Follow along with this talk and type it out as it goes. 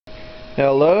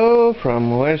Hello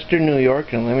from Western New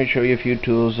York, and let me show you a few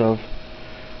tools of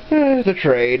the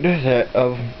trade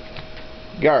of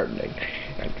gardening.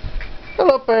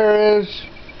 Hello, Paris.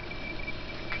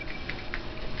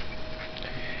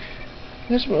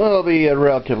 This will be a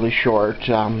relatively short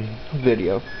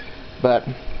video, but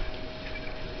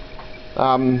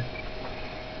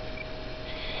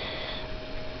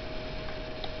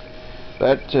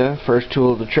first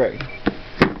tool of the trade.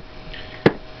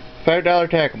 $5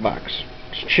 tackle box.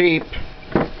 It's cheap.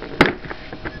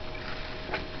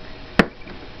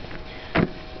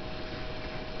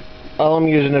 All I'm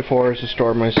using it for is to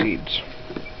store my seeds.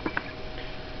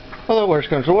 Although worst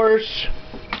comes to worst,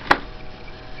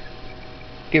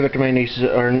 give it to my nieces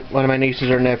or one of my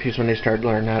nieces or nephews when they start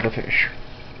learning how to fish.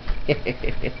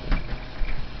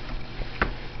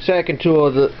 Second tool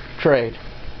of the trade.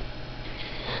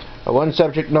 A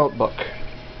one-subject notebook.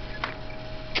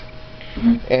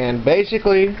 And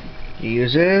basically, you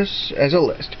use this as a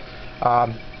list.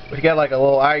 If you got like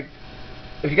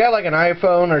if you got like an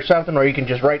iPhone or something where you can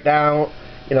just write down,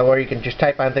 where you can just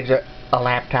type on things at a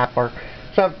laptop or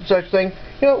some such thing,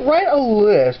 write a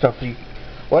list of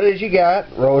what it is you got: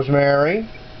 rosemary,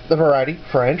 the variety,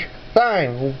 French,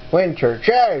 thyme, winter,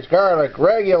 chives, garlic,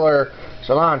 regular,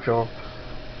 cilantro,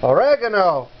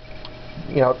 oregano.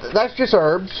 That's just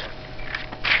herbs.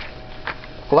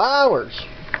 Flowers.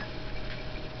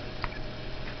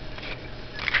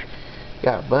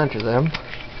 Got a bunch of them.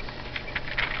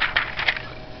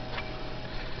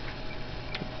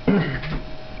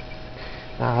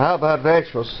 Now, how about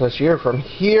vegetables? This year from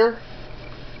here.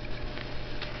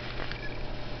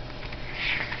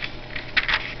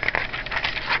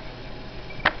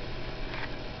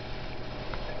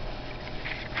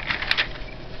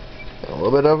 A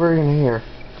little bit over in here.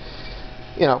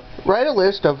 Write a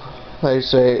list of, like,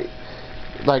 say,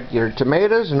 like your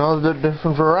tomatoes and all the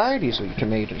different varieties of your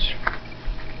tomatoes.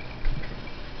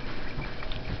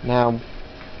 Now,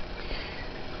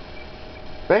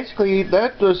 basically,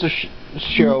 that was to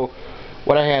show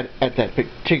what I had at that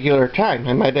particular time.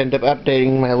 I might end up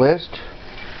updating my list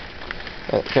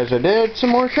because I did some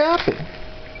more shopping.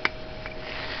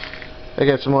 I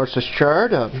got some more Swiss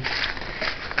chard.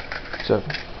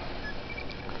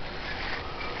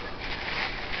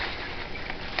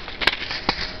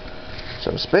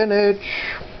 Some spinach.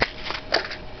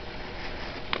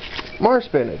 More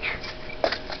spinach.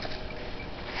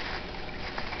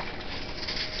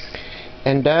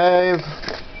 Endive,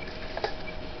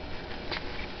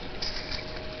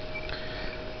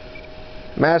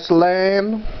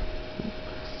 Masalam,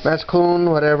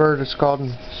 Mascloon, whatever it's called,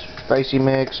 spicy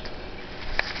mix.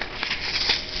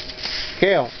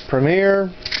 Kale,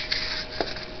 Premier.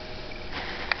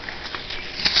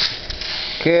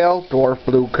 Kale, dwarf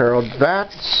blue curled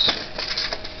vats.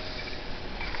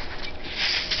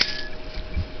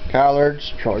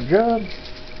 Collards, Georgia.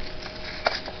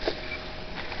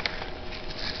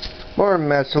 More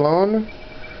Massillon,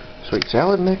 sweet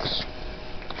salad mix,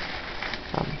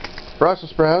 Brussels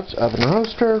sprouts, oven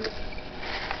roaster,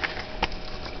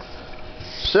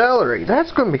 celery,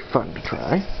 that's going to be fun to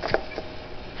try,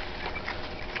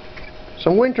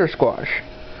 some winter squash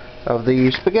of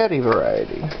the spaghetti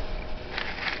variety,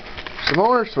 some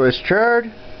more Swiss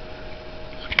chard,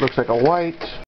 looks like a white,